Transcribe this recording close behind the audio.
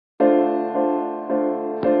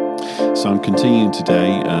So I'm continuing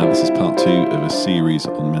today. This is part 2 of a series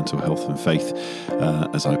on mental health and faith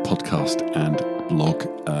as I podcast and blog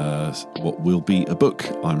what will be a book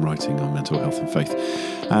I'm writing on mental health and faith.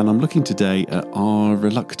 And I'm looking today at our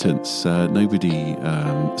reluctance. Nobody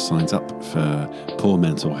signs up for poor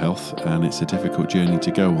mental health, and it's a difficult journey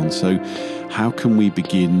to go on. So how can we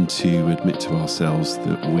begin to admit to ourselves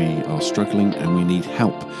that we are struggling and we need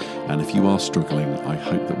help? And if you are struggling, I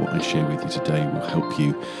hope that what I share with you today will help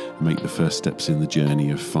you make the first steps in the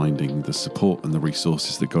journey of finding the support and the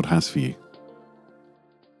resources that God has for you.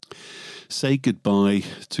 Say goodbye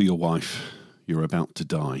to your wife. You're about to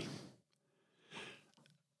die.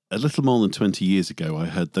 A little more than 20 years ago, I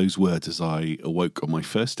heard those words as I awoke on my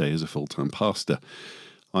first day as a full-time pastor.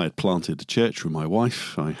 I had planted a church with my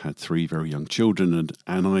wife. I had 3 very young children,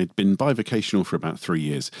 and I'd been bivocational for about 3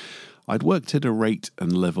 years. I'd worked at a rate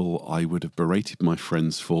and level I would have berated my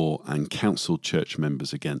friends for and counselled church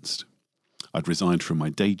members against. I'd resigned from my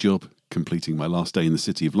day job, completing my last day in the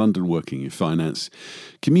City of London working in finance,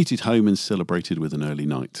 commuted home and celebrated with an early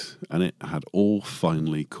night, and it had all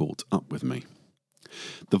finally caught up with me.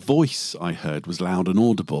 The voice I heard was loud and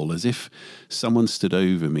audible, as if someone stood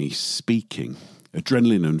over me speaking.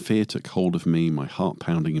 Adrenaline and fear took hold of me, my heart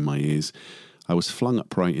pounding in my ears. I was flung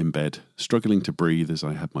upright in bed, struggling to breathe as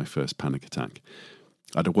I had my first panic attack.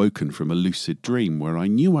 I'd awoken from a lucid dream where I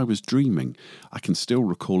knew I was dreaming. I can still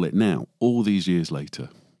recall it now, all these years later.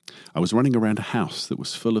 I was running around a house that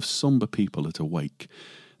was full of sombre people at a wake.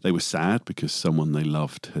 They were sad because someone they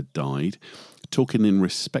loved had died, talking in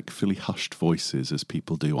respectfully hushed voices as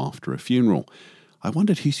people do after a funeral. I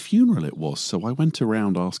wondered whose funeral it was, so I went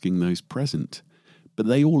around asking those present. But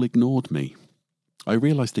they all ignored me. I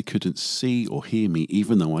realised they couldn't see or hear me,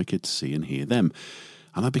 even though I could see and hear them.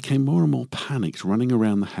 And I became more and more panicked, running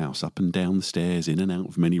around the house, up and down the stairs, in and out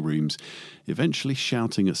of many rooms, eventually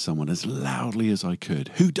shouting at someone as loudly as I could,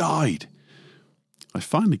 "Who died?" I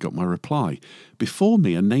finally got my reply. Before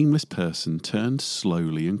me, a nameless person turned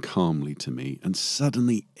slowly and calmly to me, and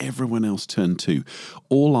suddenly everyone else turned too.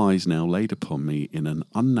 All eyes now laid upon me in an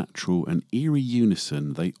unnatural and eerie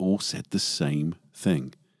unison. They all said the same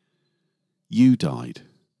thing. "You died."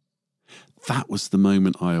 That was the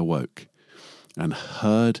moment I awoke and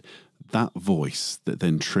heard that voice that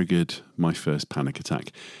then triggered my first panic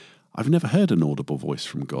attack. I've never heard an audible voice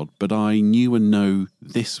from God, but I knew and know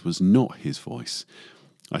this was not his voice.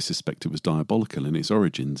 I suspect it was diabolical in its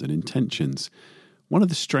origins and intentions. One of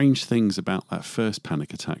the strange things about that first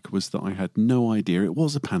panic attack was that I had no idea it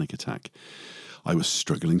was a panic attack. I was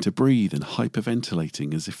struggling to breathe and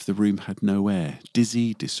hyperventilating as if the room had no air,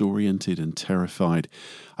 dizzy, disoriented and terrified.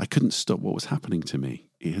 I couldn't stop what was happening to me.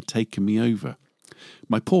 It had taken me over.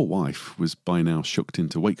 My poor wife was by now shocked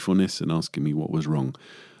into wakefulness and asking me what was wrong.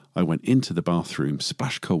 I went into the bathroom,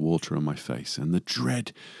 splashed cold water on my face, and the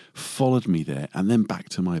dread followed me there and then back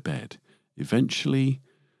to my bed. Eventually,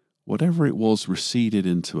 whatever it was receded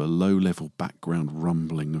into a low-level background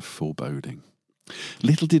rumbling of foreboding.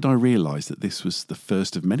 Little did I realise that this was the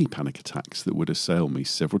first of many panic attacks that would assail me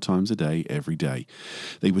several times a day, every day.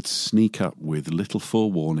 They would sneak up with little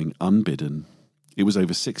forewarning, unbidden. It was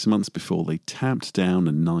over 6 months before they tamped down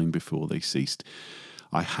and 9 before they ceased.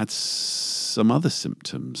 I had some other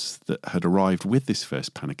symptoms that had arrived with this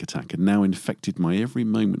first panic attack and now infected my every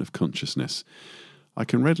moment of consciousness. I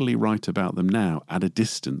can readily write about them now at a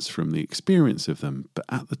distance from the experience of them, but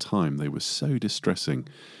at the time they were so distressing.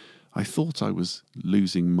 I thought I was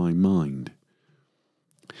losing my mind.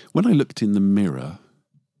 When I looked in the mirror,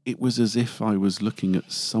 it was as if I was looking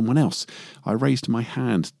at someone else. I raised my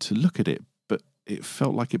hand to look at it, but it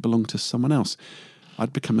felt like it belonged to someone else.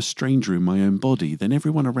 I'd become a stranger in my own body. Then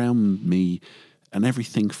everyone around me and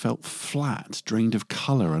everything felt flat, drained of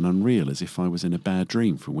colour and unreal, as if I was in a bad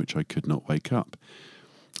dream from which I could not wake up.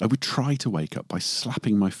 I would try to wake up by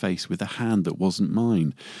slapping my face with a hand that wasn't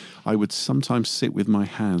mine. I would sometimes sit with my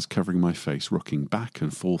hands covering my face, rocking back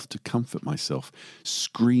and forth to comfort myself,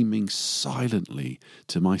 screaming silently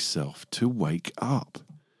to myself to wake up.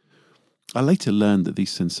 I later learned that these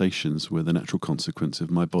sensations were the natural consequence of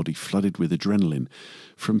my body flooded with adrenaline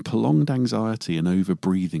from prolonged anxiety and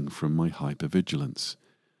over-breathing from my hypervigilance.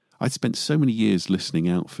 I'd spent so many years listening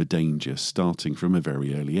out for danger, starting from a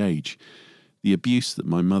very early age. The abuse that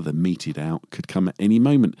my mother meted out could come at any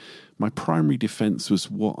moment. My primary defence was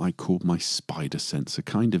what I called my spider sense, a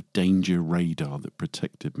kind of danger radar that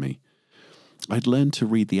protected me. I'd learned to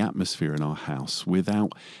read the atmosphere in our house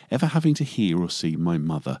without ever having to hear or see my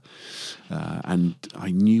mother, and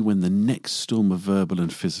I knew when the next storm of verbal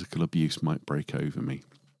and physical abuse might break over me.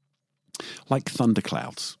 Like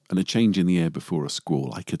thunderclouds and a change in the air before a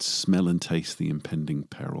squall, I could smell and taste the impending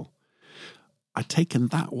peril. I'd taken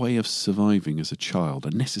that way of surviving as a child,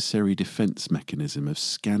 a necessary defence mechanism of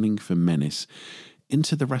scanning for menace,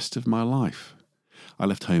 into the rest of my life. I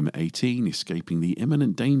left home at 18, escaping the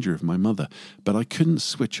imminent danger of my mother, but I couldn't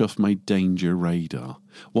switch off my danger radar.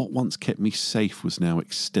 What once kept me safe was now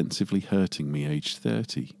extensively hurting me aged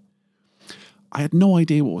 30. I had no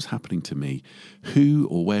idea what was happening to me, who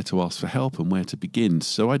or where to ask for help and where to begin,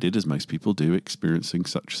 so I did as most people do, experiencing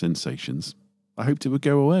such sensations. I hoped it would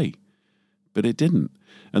go away. But it didn't,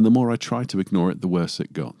 and the more I tried to ignore it, the worse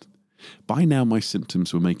it got. By now my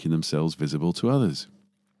symptoms were making themselves visible to others.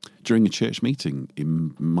 During a church meeting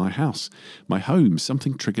in my house, my home,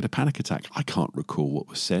 something triggered a panic attack. I can't recall what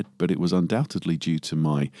was said, but it was undoubtedly due to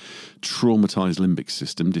my traumatized limbic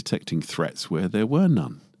system detecting threats where there were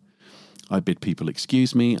none. I bid people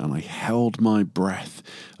excuse me, and I held my breath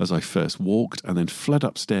as I first walked and then fled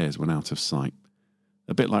upstairs when out of sight.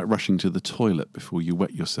 A bit like rushing to the toilet before you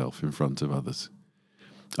wet yourself in front of others.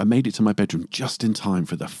 I made it to my bedroom just in time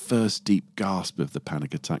for the first deep gasp of the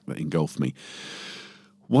panic attack that engulfed me.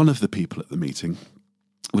 One of the people at the meeting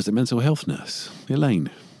was a mental health nurse, Elaine.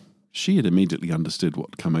 She had immediately understood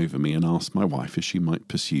what had come over me and asked my wife if she might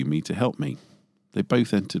pursue me to help me. They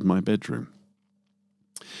both entered my bedroom.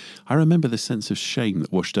 I remember the sense of shame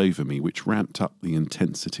that washed over me, which ramped up the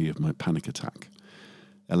intensity of my panic attack.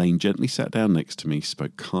 Elaine gently sat down next to me,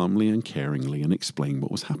 spoke calmly and caringly, and explained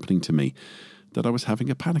what was happening to me, that I was having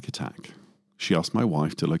a panic attack. She asked my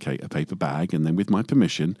wife to locate a paper bag and then, with my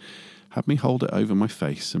permission, had me hold it over my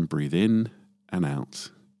face and breathe in and out,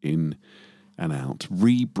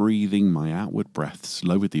 rebreathing my outward breaths,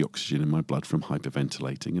 lowered the oxygen in my blood from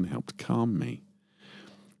hyperventilating and helped calm me.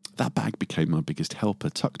 That bag became my biggest helper,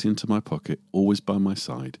 tucked into my pocket, always by my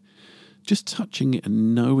side. Just touching it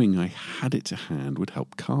and knowing I had it to hand would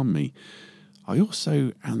help calm me. I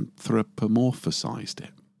also anthropomorphized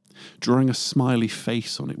it, drawing a smiley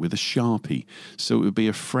face on it with a Sharpie so it would be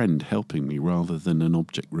a friend helping me rather than an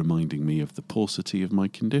object reminding me of the paucity of my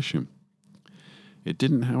condition. It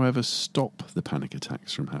didn't, however, stop the panic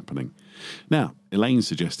attacks from happening. Now, Elaine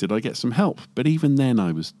suggested I get some help, but even then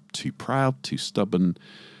I was too proud, too stubborn,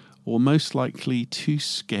 or most likely too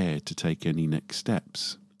scared to take any next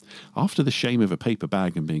steps. After the shame of a paper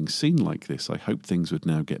bag and being seen like this, I hoped things would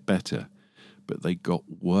now get better, but they got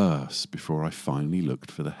worse before I finally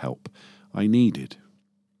looked for the help I needed.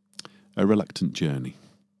 A reluctant journey.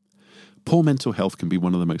 Poor mental health can be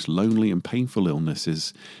one of the most lonely and painful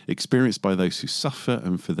illnesses experienced by those who suffer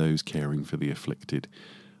and for those caring for the afflicted.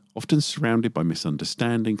 Often surrounded by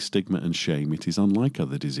misunderstanding, stigma and shame, it is unlike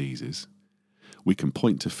other diseases. We can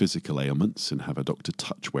point to physical ailments and have a doctor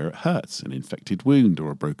touch where it hurts, an infected wound or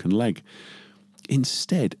a broken leg.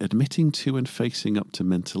 Instead, admitting to and facing up to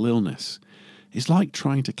mental illness is like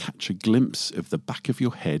trying to catch a glimpse of the back of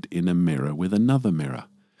your head in a mirror with another mirror.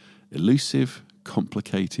 Elusive,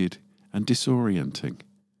 complicated, and disorienting.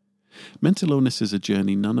 Mental illness is a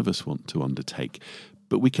journey none of us want to undertake,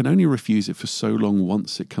 but we can only refuse it for so long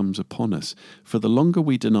once it comes upon us. For the longer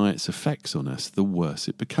we deny its effects on us, the worse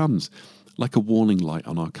it becomes. Like a warning light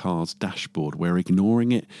on our car's dashboard, where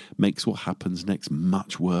ignoring it makes what happens next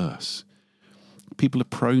much worse. People are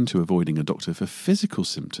prone to avoiding a doctor for physical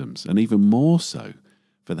symptoms, and even more so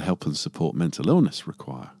for the help and support mental illness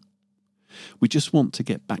require. We just want to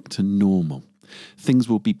get back to normal. Things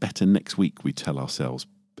will be better next week, we tell ourselves,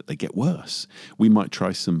 but they get worse. We might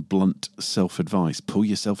try some blunt self-advice, pull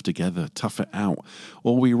yourself together, tough it out,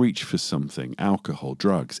 or we reach for something, alcohol,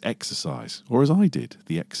 drugs, exercise, or as I did,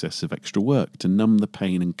 the excess of extra work to numb the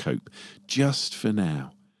pain and cope, just for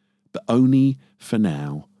now. But only for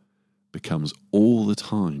now becomes all the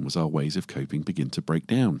time as our ways of coping begin to break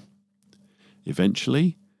down.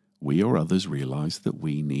 Eventually, we or others realize that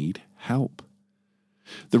we need help.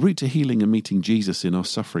 The route to healing and meeting Jesus in our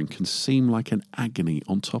suffering can seem like an agony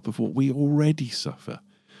on top of what we already suffer.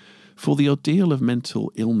 For the ordeal of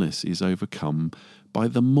mental illness is overcome by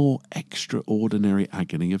the more extraordinary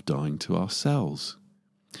agony of dying to ourselves.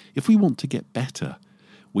 If we want to get better,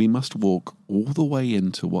 we must walk all the way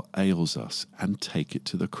into what ails us and take it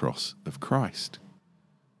to the cross of Christ.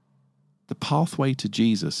 The pathway to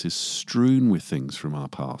Jesus is strewn with things from our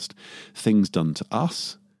past, things done to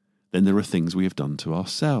us. Then there are things we have done to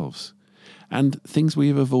ourselves, and things we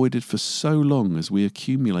have avoided for so long as we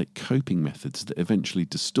accumulate coping methods that eventually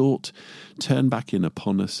distort, turn back in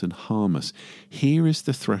upon us and harm us. Here is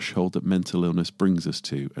the threshold that mental illness brings us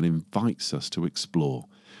to and invites us to explore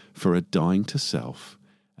for a dying to self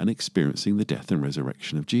and experiencing the death and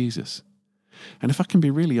resurrection of Jesus. And if I can be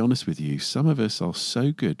really honest with you, some of us are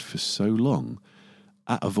so good for so long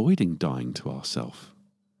at avoiding dying to ourselves.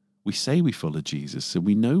 We say we follow Jesus, so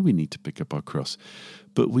we know we need to pick up our cross,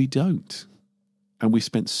 but we don't. And we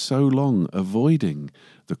spent so long avoiding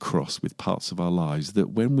the cross with parts of our lives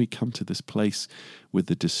that when we come to this place with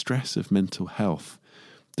the distress of mental health,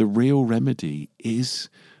 the real remedy is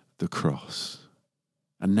the cross.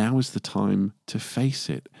 And now is the time to face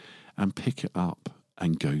it and pick it up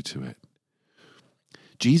and go to it.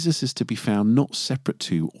 Jesus is to be found not separate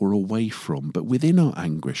to or away from, but within our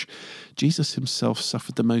anguish. Jesus himself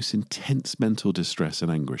suffered the most intense mental distress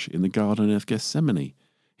and anguish in the Garden of Gethsemane.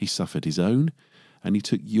 He suffered his own, and he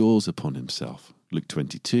took yours upon himself. Luke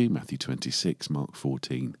 22, Matthew 26, Mark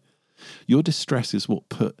 14. Your distress is what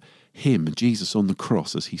put him, Jesus, on the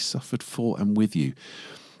cross as he suffered for and with you.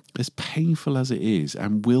 As painful as it is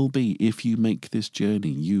and will be if you make this journey,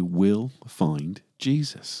 you will find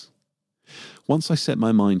Jesus. Once I set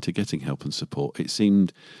my mind to getting help and support, it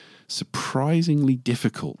seemed surprisingly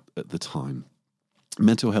difficult at the time.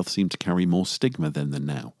 Mental health seemed to carry more stigma then than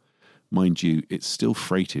now. Mind you, it's still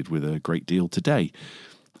freighted with a great deal today,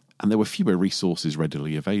 and there were fewer resources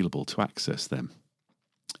readily available to access them.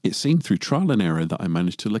 It seemed through trial and error that I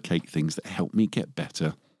managed to locate things that helped me get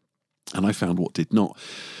better, and I found what did not.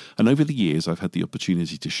 And over the years, I've had the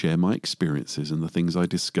opportunity to share my experiences and the things I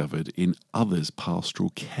discovered in others' pastoral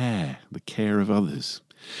care, the care of others.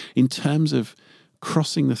 In terms of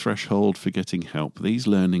crossing the threshold for getting help, these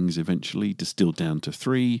learnings eventually distilled down to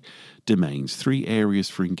 3 domains, 3 areas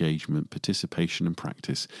for engagement, participation and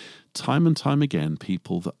practice. Time and time again,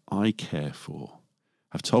 people that I care for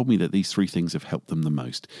have told me that these 3 things have helped them the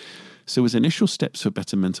most. So as initial steps for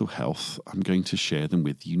better mental health, I'm going to share them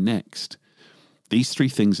with you next. These 3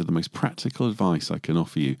 things are the most practical advice I can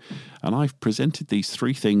offer you, and I've presented these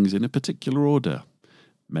 3 things in a particular order: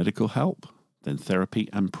 medical help, then therapy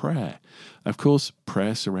and prayer. Of course,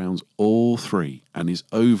 prayer surrounds all 3 and is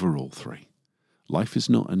over all 3. Life is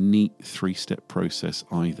not a neat 3-step process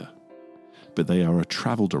either, but they are a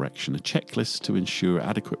travel direction, a checklist to ensure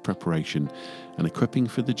adequate preparation and equipping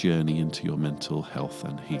for the journey into your mental health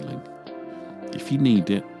and healing. If you need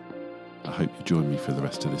it, I hope you join me for the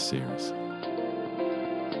rest of this series.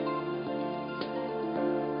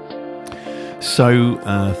 So,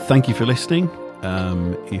 thank you for listening.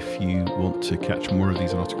 If you want to catch more of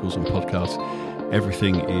these articles and podcasts,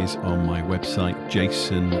 everything is on my website,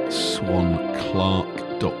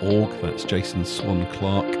 jasonswanclark.org. That's Jason Swan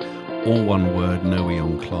Clark, all one word,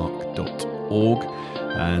 noeonclark.org.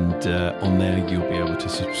 And on there, you'll be able to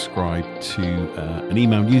subscribe to an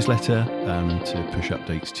email newsletter to push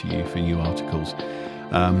updates to you for new articles.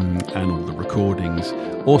 And all the recordings.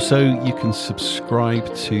 Also, you can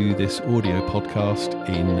subscribe to this audio podcast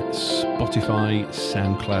in Spotify,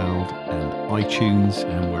 SoundCloud, and iTunes,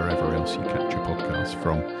 and wherever else you catch your podcasts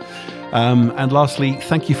from. And lastly,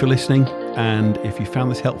 thank you for listening. And if you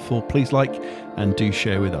found this helpful, please like and do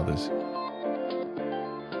share with others.